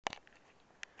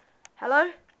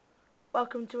Hello,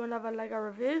 welcome to another LEGO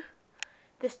review.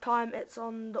 This time it's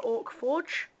on the Orc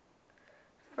Forge.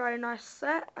 Very nice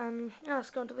set, and yeah,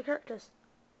 let's go on to the characters.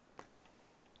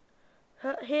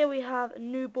 Here we have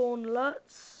newborn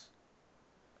Lurtz.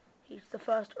 He's the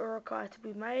first Uruk-hai to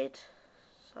be made.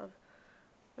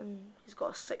 And he's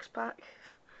got a six-pack.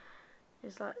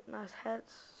 He's like nice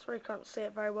heads. Sorry, you can't see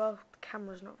it very well. The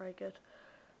camera's not very good.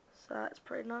 So that's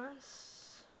pretty nice.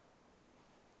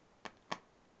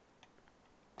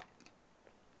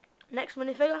 Next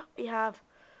minifigure, we have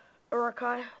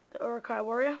Uruk-hai, the Uruk-hai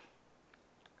warrior.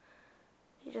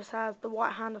 He just has the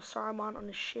white hand of Saruman on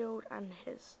his shield and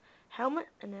his helmet,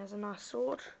 and he has a nice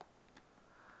sword.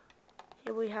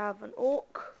 Here we have an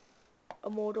orc, a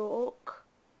Mordor orc,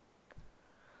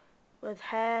 with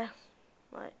hair,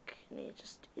 and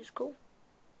he's cool.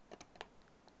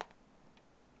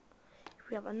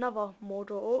 We have another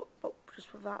Mordor orc, but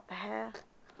just without the hair.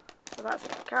 So that's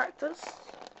the characters.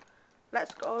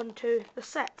 Let's go on to the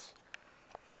set.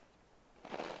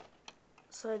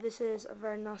 So this is a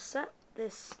very nice set.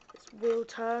 This wheel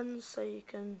turns, so you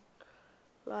can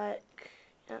yep,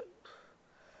 it's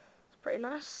pretty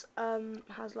nice.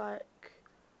 Has like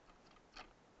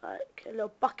a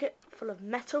little bucket full of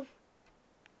metal,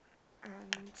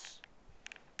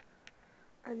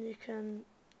 and you can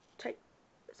take.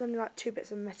 There's only like 2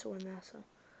 bits of metal in there, so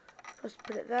I'm supposed to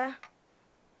put it there.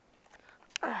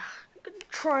 I'm gonna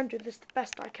try and do this the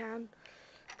best I can,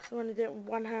 because I'm only doing it with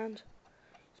one hand.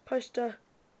 Supposed to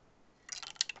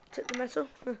tip the metal.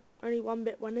 Only 1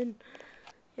 bit went in.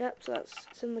 Yep, so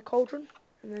it's in the cauldron,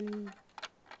 and then you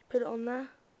put it on there,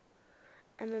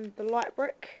 and then the light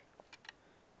brick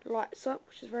lights up,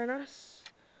 which is very nice.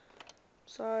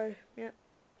 So yeah,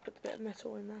 put the bit of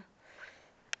metal in there.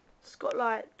 It's got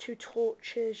like 2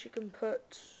 torches. You can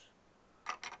put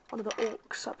one of the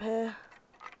orcs up here.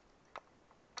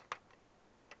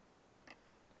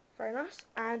 Very nice.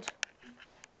 And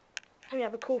we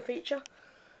have a cool feature,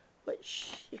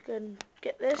 which you can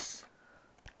get this,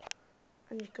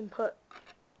 and you can put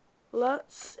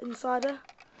Lurtz inside her,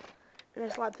 and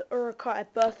it's like the Uruk-hai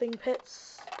birthing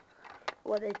pits,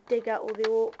 where they dig out all the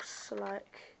orcs, so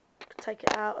like take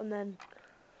it out, and then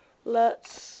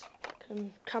Lurtz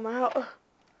can come out.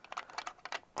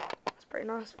 It's pretty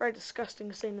nice. Very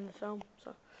disgusting scene in the film,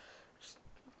 so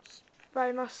just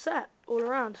very nice set all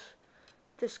around.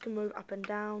 This can move up and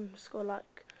down. It's got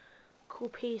like cool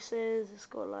pieces. It's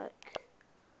got like,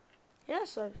 yeah,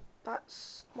 so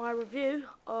that's my review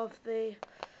of the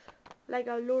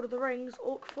LEGO Lord of the Rings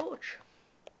Orc Forge.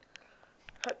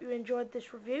 Hope you enjoyed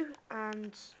this review,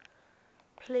 and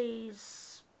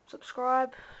please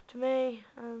subscribe to me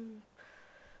and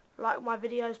like my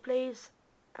videos, please.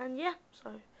 And yeah, so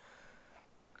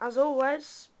as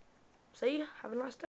always, see you. Have a nice day.